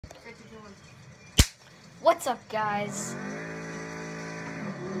What's up, guys?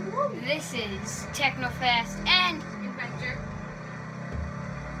 This is TechnoFast and Inventor.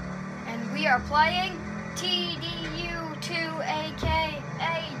 And we are playing TDU 2 aka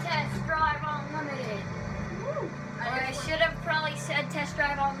Test Drive Unlimited. Or I should have probably said Test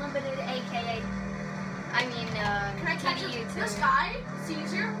Drive Unlimited aka Can I catch TDU 2. This guy,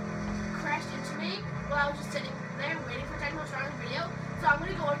 Caesar, crashed into me while I was just sitting there waiting for Techno to start the video. So I'm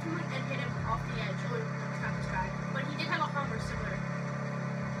gonna go up to him and hit him off the edge. Oh, it's not this guy. But he did have a Hummer similar.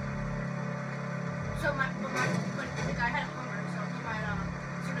 So but the guy had a Hummer, so he might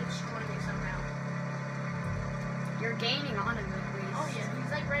sort of destroy me somehow. You're gaining on him at least. Oh yeah, he's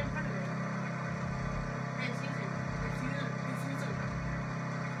like right in front of me. And Caesar. It's Caesar.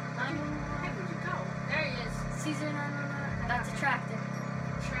 Where did you go? There he is. Caesar 911. That's a tractor.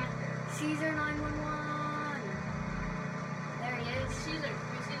 Tractor. Caesar 911. There he is. Caesar.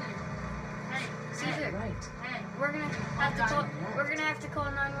 Caesar. Hey. Caesar. Right. Hey. We're gonna have to call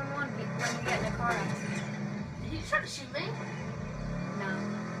 911 when we get in a car accident. Did he try to shoot me? No.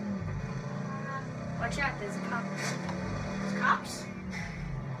 Watch out, there's a cop. There's cops?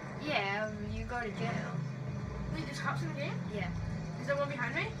 Yeah, you go to jail. Wait, there's cops in the game? Yeah. Is there one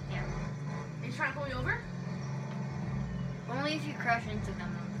behind me? Yeah. He's trying to pull me over? Only if you crash into them,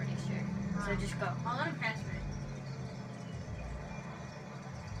 I'm pretty sure. So just go. I'll let him pass me.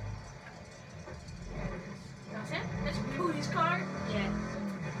 That's him? That's a police car? Yeah.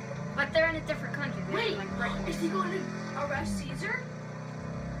 But they're in a different country. They Wait, have, like, is he going to arrest Caesar?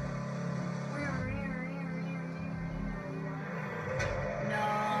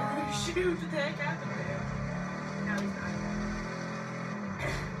 No. Shoot, the heck happened there? No, he's not.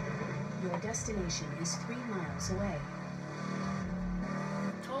 Your destination is 3 miles away.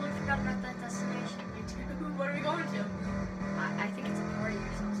 Totally forgot about that destination. Me too. What are we going to? I think it's a party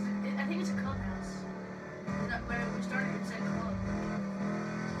or something. I think it's a clubhouse. When we started, it said club.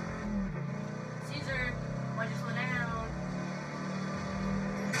 Caesar, why'd you slow down?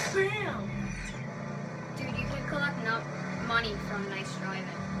 Bam! Dude, you can collect money from nice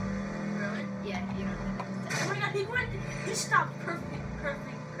driving. Really? Yeah, you don't have to. Oh my god, he stopped perfect.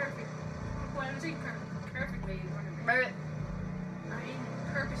 Why am I saying perfectly in front of me? Right. I mean,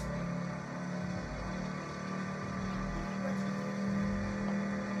 purposely.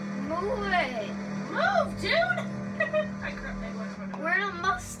 Move it! Move, dude! I went in front of me. We're in a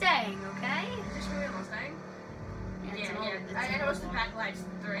Mustang, okay? Is this really a Mustang? It's Yeah, an old- yeah. it's I an noticed the old back lights,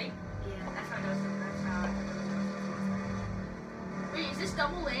 3. Yeah. That's how I noticed it. That's how I noticed it. Wait, is this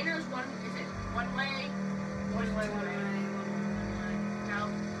double lane or is it one way? One way, one way, one way. No.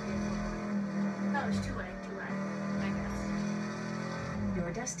 No, it's two way. I guess.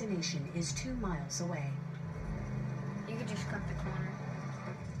 Your destination is 2 miles away. You could just cut the corner.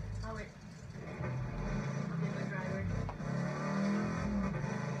 Oh wait. I'll be a good driver.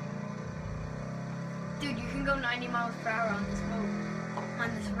 Dude, you can go 90 miles per hour on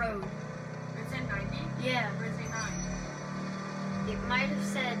this road. It said 90? Yeah. Or is it 9? It might have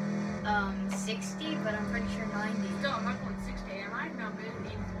said 60, but I'm pretty sure 90. Still, I'm not going 60, am I? No, but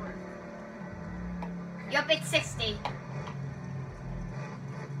it's 84. Okay. Yup, it's 60.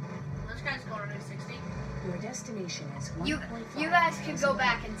 This guy's going under 60. Your destination is 1.5 You guys could miles go away.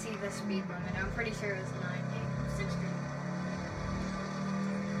 back and see the speed limit. I'm pretty sure it was 90. 60.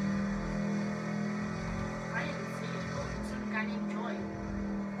 I didn't see it. Oh, it's some guy named Joy.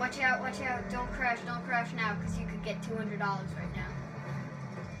 Watch out, don't crash now, because you could get $200 right now.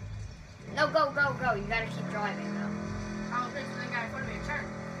 No, go, you gotta keep driving though. Oh, okay, so that guy in front of me turned.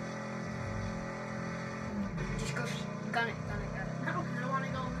 Just go, gun it. No, because I don't want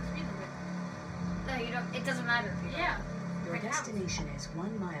to go over the speed limit. No, you don't, it doesn't matter if you Yeah. Your It counts. destination is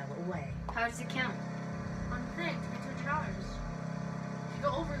 1 mile away. How does it count? On the thing, to get $200. If you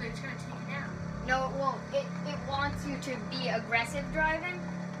go over there, it's going to take you down. No, it won't. It wants you to be aggressive driving,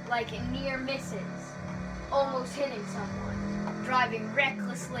 like near misses, almost hitting someone. Driving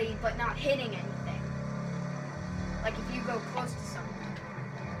recklessly, but not hitting anything. Like if you go close to someone.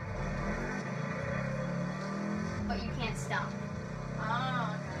 But you can't stop.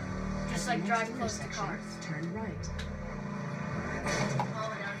 Oh, okay. Just At the like next drive close to intersection, cars. Turn right.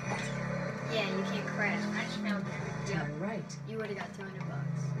 Oh, yeah. Yeah, you can't crash. I just failed there. Yep. Turn right. You would have got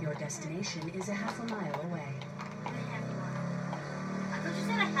 $200. Your destination is a half a mile away. I thought you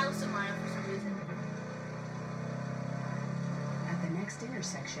said a house a mile for some reason. At the next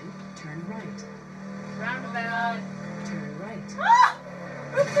intersection, turn right. Roundabout. Turn right. Ah!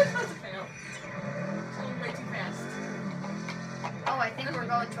 That's a fail. It's going way too fast. Oh, I think we're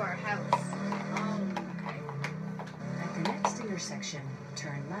going to our house. Oh, okay. At the next intersection, intersection,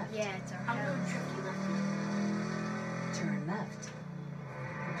 turn left. Yeah, it's our I'm house. going tricky lefty. Turn left.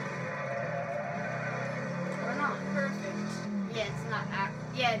 Or not. Perfect. Yeah, it's not our.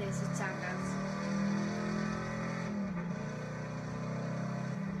 Yeah, it is. It's our house.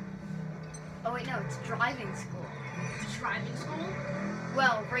 Oh wait, no, it's driving school. Driving school?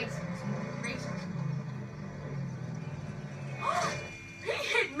 Well, racing school. Racing school. He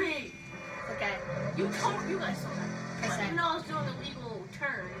hit me! Okay. You guys saw that. But Percent. even though I was doing a legal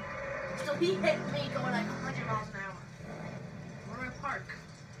turn, still he hit me going like 100 miles an hour. Where do I park?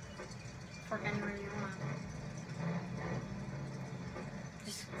 Park anywhere you want.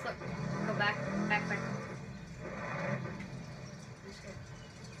 Just click. Go back. Back.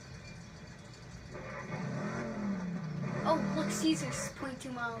 Oh, look, Caesar's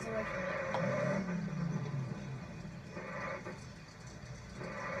 0.2 miles away from me.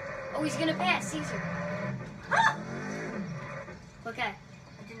 Oh, he's gonna pass, Caesar. Okay,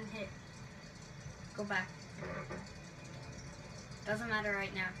 I didn't hit. go back. Doesn't matter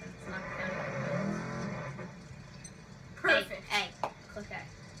right now because it's not counting. Perfect. Hey, click A.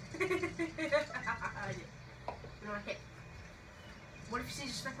 I did. No, I hit. What if you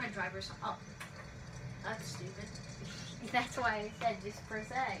disrespect my driver's? Oh, that's stupid. That's why I said just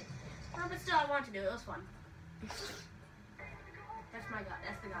press A. No, but still, I wanted to do it. It was fun. That's my guy.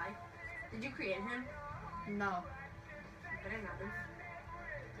 That's the guy. Did you create him? No, Better not have.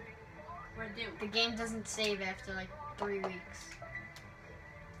 What'd I do? the game doesn't save after like 3 weeks.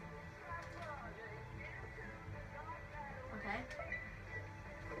 Okay.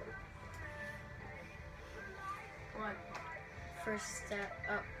 What? First step.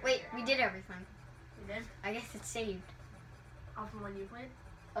 Oh, wait, we did everything. You did? I guess it's saved Off the one you played?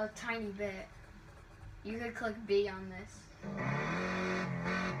 a tiny bit. You could click B on this.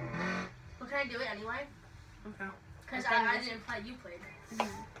 Well, can I do it anyway? Okay. Because But then I this- didn't play, you played. Mhm.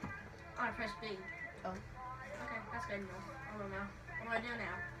 Oh, I pressed B. Oh. Okay, that's good enough. I don't know. What do I do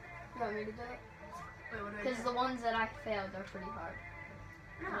now? You want me to do it? Wait, what do I Because do? the ones that I failed are pretty hard.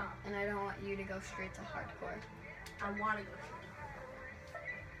 No. And I don't want you to go straight to hardcore. I want to go through.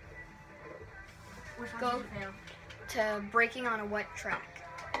 Which one Go. did you fail? To breaking on a wet track.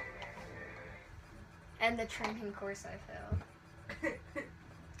 And the training course I failed.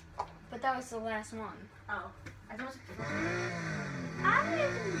 But that was the last one. Oh. I thought it was the first one. I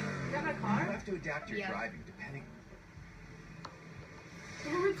didn't. You got my You car? have to adapt your Yeah. driving depending.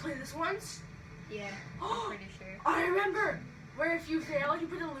 Didn't we play this once? Yeah, I'm pretty sure. I remember! Where if you fail, you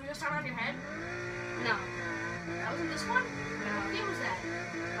put the loser sign on your head. No, That wasn't this one? What no, game was that?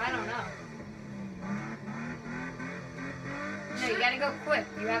 I don't know. No, you gotta go quick.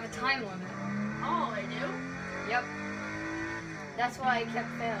 You have a time limit. Oh, I do? Yep. That's why I kept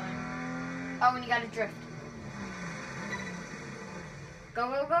failing. Oh, and you gotta drift. Go,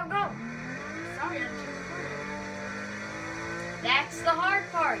 go, go, go. Sorry, I didn't record That's the hard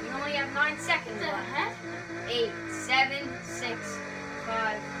part. You only have 9 it. seconds What the left. heck? 8, 7, 6,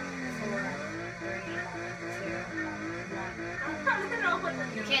 5, 4, 3, 2, 1. I don't know what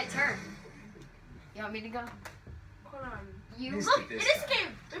to You do. can't turn. You want me to go? Hold on. You. This- Look, it is a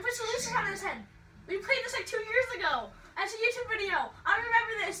game. We put solutions on his head. We played this like 2 years ago. As a YouTube video. I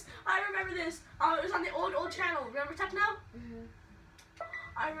remember this. It was on the old channel. Remember Techno? Mhm.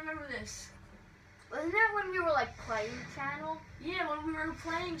 I remember this. Wasn't that when we were like playing channel? Yeah, when we were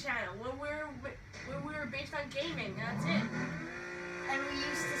playing channel. When we were based on gaming. That's it. And we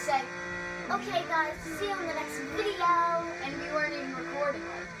used to say, okay guys, see you in the next video. And we weren't even recording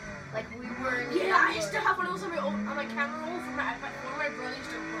it. Like we weren't even Yeah, I uploading. still have one of those on my camera roll from my iPad 4. My brother used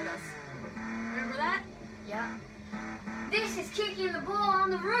to record us. Remember that? Yeah. This is kicking the ball on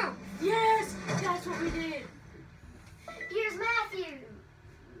the roof. Yes, that's what we did. Here's Matthew.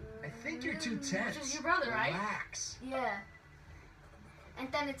 I think you're too tense. Which is your brother, right? Relax. Yeah. And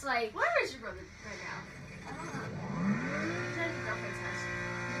then it's like, Where is your brother right now? I don't know. He's at his girlfriend's house.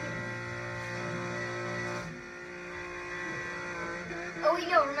 Oh wait,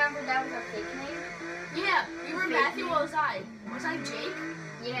 no, remember that was our fake name? Yeah, you were Fake Matthew. name. What was I? Was I Jake?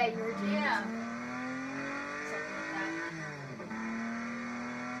 Yeah, you were James. Yeah. Something like that.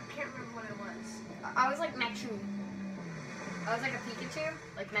 I can't remember what it was. I was like Machu. I was like a Pikachu,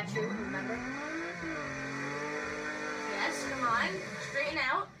 like Machu, remember? Yes, come on. Straighten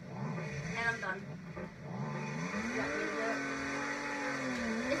out. And I'm done. You want me to do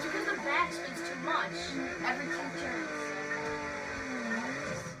it? It's because the back spins too much. Every 2 turns.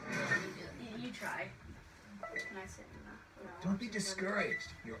 You try. Can I sit in that? No, Don't be discouraged.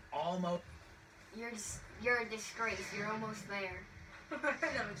 You're almost. You're a disgrace. You're almost there.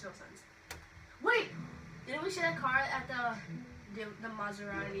 That makes no sense. Wait! Didn't we see that car at the the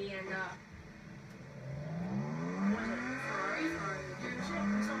Maserati and what was it? Ferrari? Dealership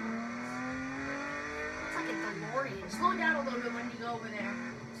or something. It's like a DeLorean. Slow down a little bit when you go over there,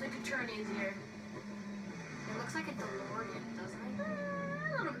 so you can turn easier. It looks like a DeLorean, doesn't it?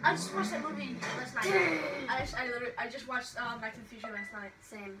 I just watched that movie last night. I just watched Back to the Future last night.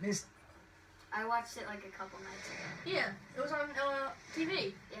 Same. Miss. I watched it like a couple nights ago. Yeah, it was on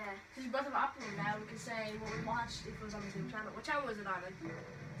TV. Yeah. Because we both have Optimum now, we can say what we watched if it was on the same channel. What channel was it on? Like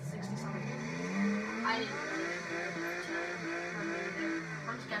 60 something. I didn't really.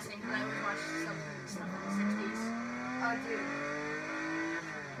 I'm just guessing because I always watch stuff from the 60s. Oh, dude.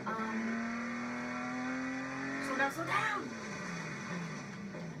 Slow down!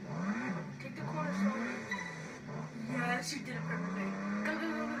 Take the corner slowly. Yes, you did it perfectly. Go, go,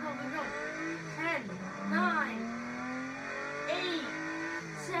 go, go, go, go, go. 10, 9, 8,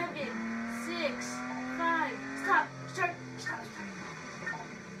 7, 6, 5. Stop. Start. Stop.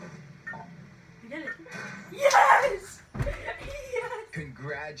 You did it. Yes! Yes!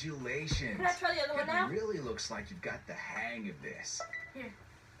 Congratulations. Can I try the other one now? It really looks like you've got the hang of this. Here,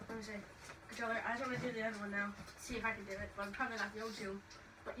 let me see. Controller, I just want to do the other one now. See if I can do it, but I'm probably not the to.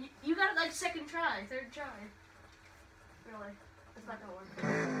 But you got it like second try, third try. Really? It's not gonna work.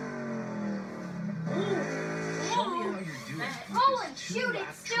 Show me how you're doing. Roll This and two shoot, it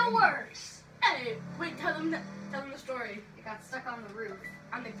lap still training works. race. Hey, wait, tell them the story. It got stuck on the roof.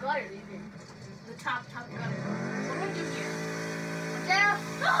 On the gutter, even. The top gutter. What do I do here? Yeah.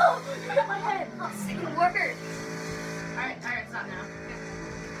 No! You hit my head! Oh, second word. Alright, stop now.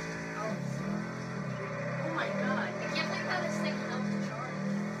 Oh my god. I can't believe how this thing helps to charge.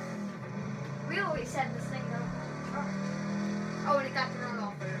 We always said this thing helps to charge. Oh, and it got thrown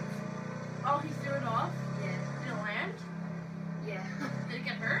off the roof. Oh, he threw it off? Yeah. Did it land? Yeah. Did it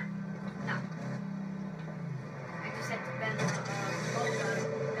get hurt? No. I just had to bend the Oh god,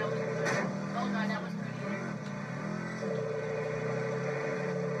 that was good. Oh god, that was good either.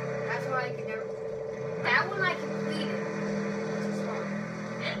 That's why I could never. That one I completed. Which is fun.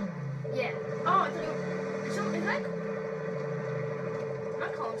 Did? Yeah. Oh, I thought is that? I'm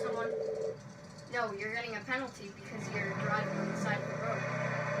not calling someone. No, you're getting a penalty because you're driving on the side of the road.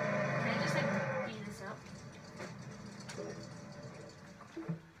 Can I just like beat this up?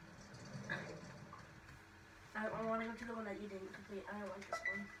 I want to go to the one that you didn't complete. I don't like this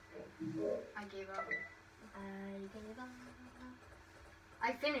one. I gave up. I gave up.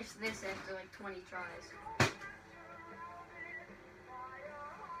 I finished this after like 20 tries.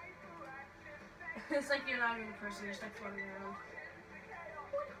 It's like you're not even a person, you're just like floating around.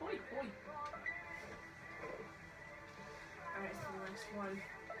 Hoi, hoi. Alright, so the next one.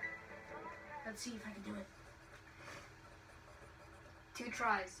 Let's see if I can do it. 2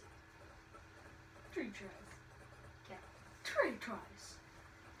 tries. 3 tries. Okay. 3 tries.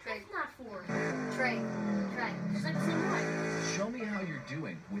 Trey. That's not 4. Trey. Trey. Just like the same one. Show me how you're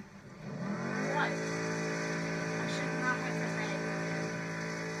doing with. What? I should not have pressed A.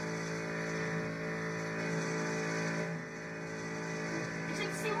 It's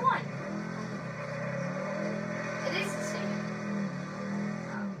like the same one. It is the same.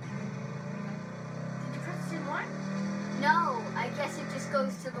 Did you press the same one? No, I guess it just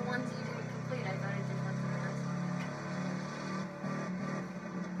goes to the ones you didn't complete. I thought it just went to the next one.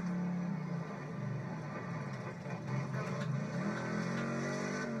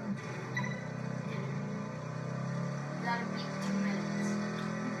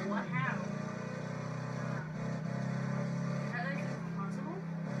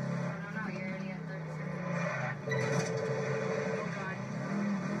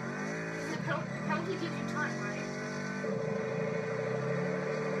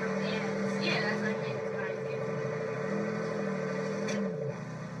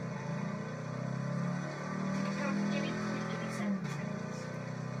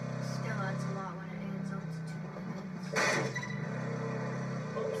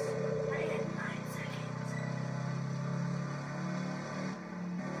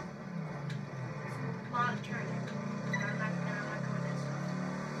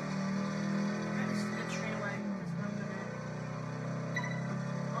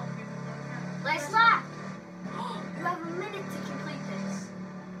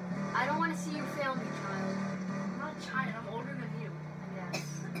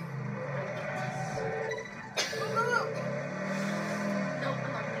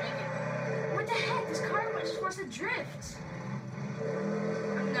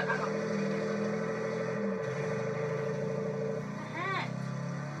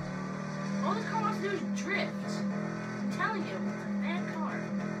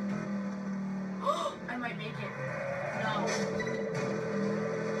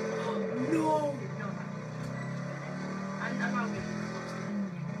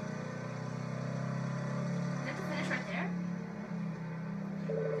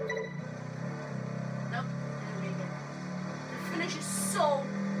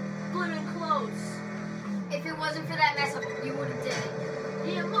 mess up, you would have did it.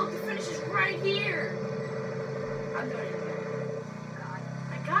 Yeah, look, the finish is right here. I'm doing it again. God.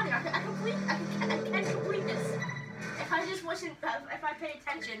 I got it. I can complete this. If I just wasn't, if I pay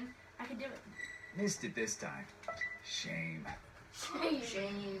attention, I could do it. Missed it this time. Shame. Shame.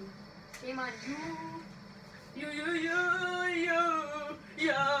 Shame. Shame on you.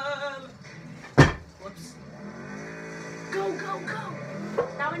 Yeah. Whoops. Go.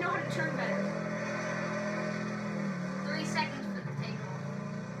 Now we know how to turn better. 3 seconds for the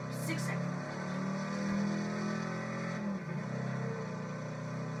takeoff. 6 seconds.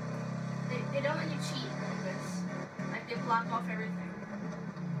 They don't let you cheat like this. Like they block off everything.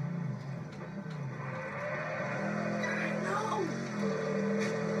 No!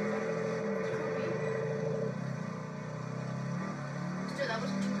 Still, that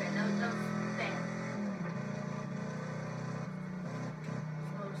wasn't too bad. That was bad.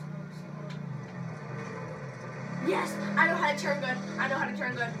 Slow. Yes! I know how to turn good. I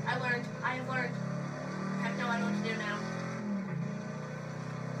have learned. Heck no, I know what to do now.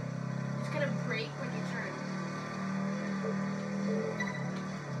 Just gonna brake when you turn.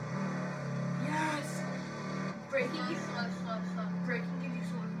 Yes! Braking. Slow. Braking gives you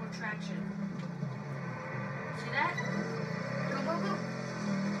so much more traction. See that? Go.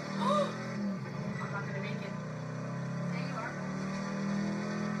 I'm not gonna make it. There you are.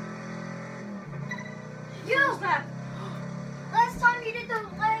 First lap. Last time you did the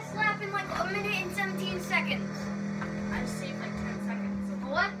last lap in like 1 minute and 17 seconds. I saved like 10 seconds. So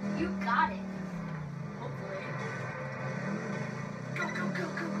What? You got it. hopefully. Go.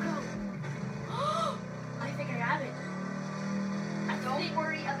 I think I have it. Don't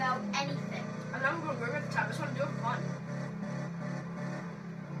worry about anything. I'm not gonna worry about the time. I just want to do it for fun.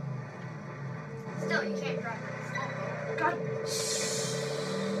 Still, you can't drive it slow. God.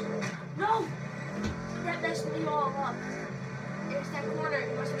 No! That messed me all up. There's that corner.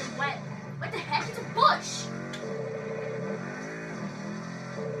 It must have been wet. What the heck? It's a bush!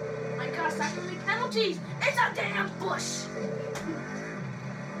 My God, stop giving me penalties! It's a damn bush!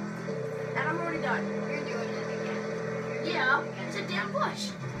 And I'm already done. You're doing it again. Yeah, it's a damn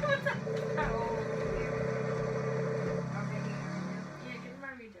bush. Oh. Yeah, give me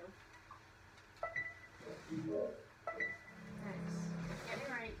my redo. Thanks. Get me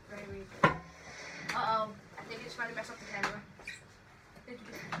right redo. Uh-oh. I think it's trying to mess up the camera.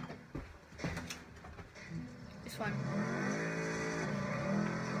 It's fun.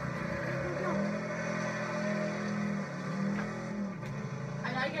 I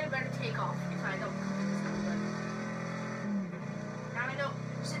gotta get a better takeoff if I don't complete this one, but now I know.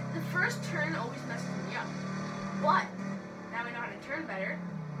 So the first turn always messes me up, but now I know how to turn better.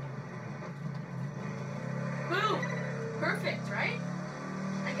 Boom! Perfect, right?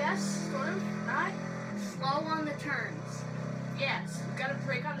 I guess, sort of, not? Slow on the turns. Yes, you gotta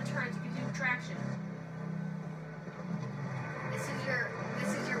brake on the turns, it gives you traction.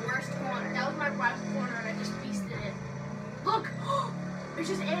 This is your worst corner. That was my right corner and I just beasted it. Look! It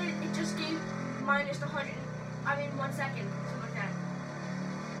just added, it just gave minus 100, 1 second, something like that.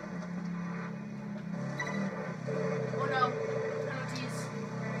 Oh no, penalties.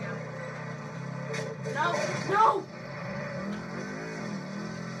 There we go. No!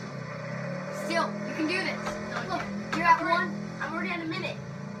 Still, you can do this. No, Look, you're at one. I'm already at a minute.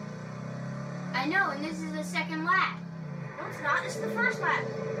 I know, and this is the second lap. No, it's not. This is the first lap.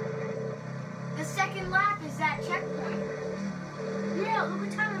 The second lap is that checkpoint. Yeah, look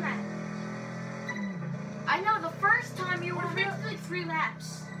what time I'm at. I know, the first time you What were if it's like 3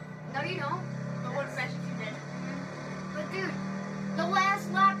 laps? No, you don't. But what if that's if you did? But dude, the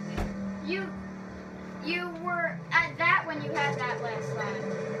last lap, you were at that when you had that last lap.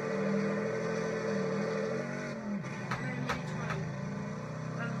 I'm at a minute 20.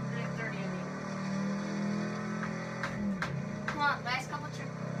 I'm at minute 30, I mean. Come on, last couple trips.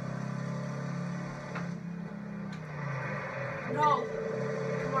 No.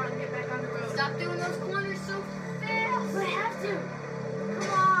 Come on, get back on the road. Stop doing those corners so fast. But I have to.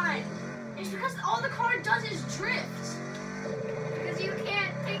 Come on. It's because all the car does is drift. Because you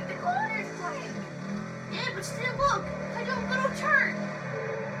can't take the corners quick. Yeah, but still, look. I do a little turn.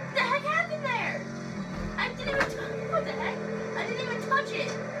 What the heck happened there? I didn't even touch. What the heck? I didn't even touch it.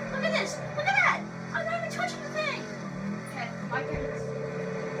 Look at this. Look at that. I'm not even touching the thing. Okay, my turn.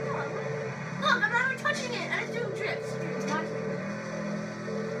 Look, I'm not even touching it. And it's doing drifts. It's my turn.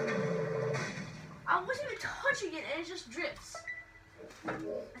 I wasn't even touching it, and it just drifts. I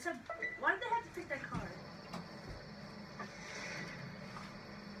said, why did they have to pick that car?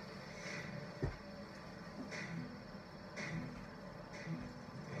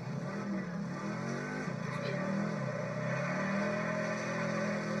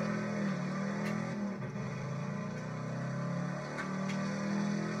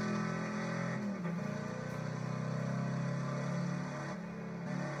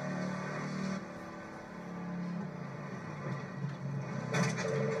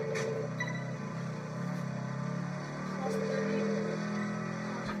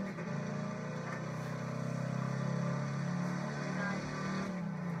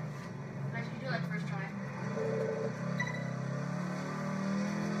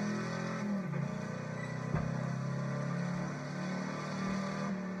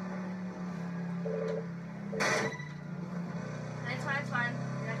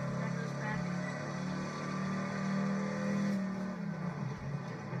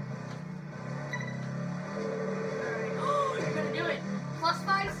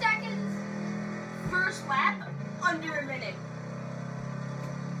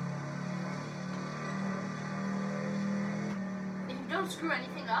 don't screw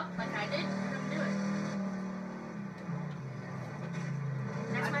anything up like I did, you're gonna do it.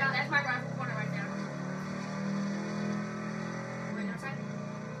 That's my rival corner right there. Wait, no second.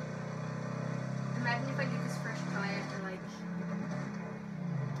 Imagine if I do this first try after like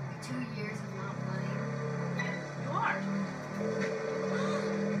 2 years of not playing. You are.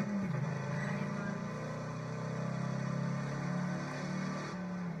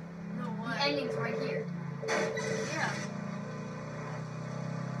 No The way. ending's right here. Yeah.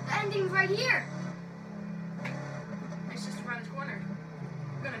 The ending's right here. It's just around this corner.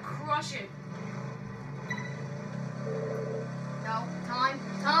 We're gonna crush it. No, time.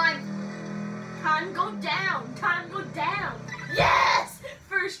 Time go down. Time go down. Yes!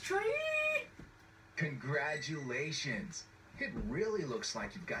 First try. Congratulations. It really looks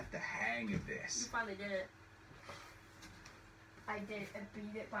like you've got the hang of You this. finally did it. I did it. I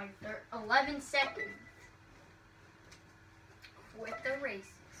beat it by 11 seconds. With the racing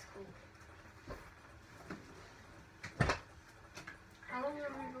school. How long have we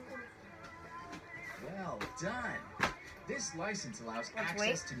recorded for? Well done. This license allows Let's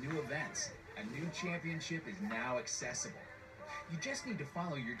access to new events. A new championship is now accessible. You just need to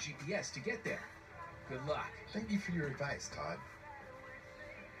follow your GPS to get there. Good luck. Thank you for your advice, Todd.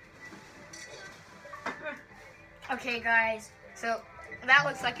 Okay, guys. So that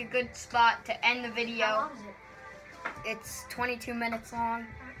looks like a good spot to end the How video. long is it? It's 22 minutes long.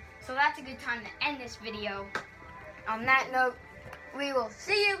 So that's a good time to end this video. On that note, we will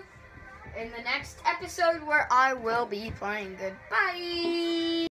see you in the next episode where I will be playing. Goodbye.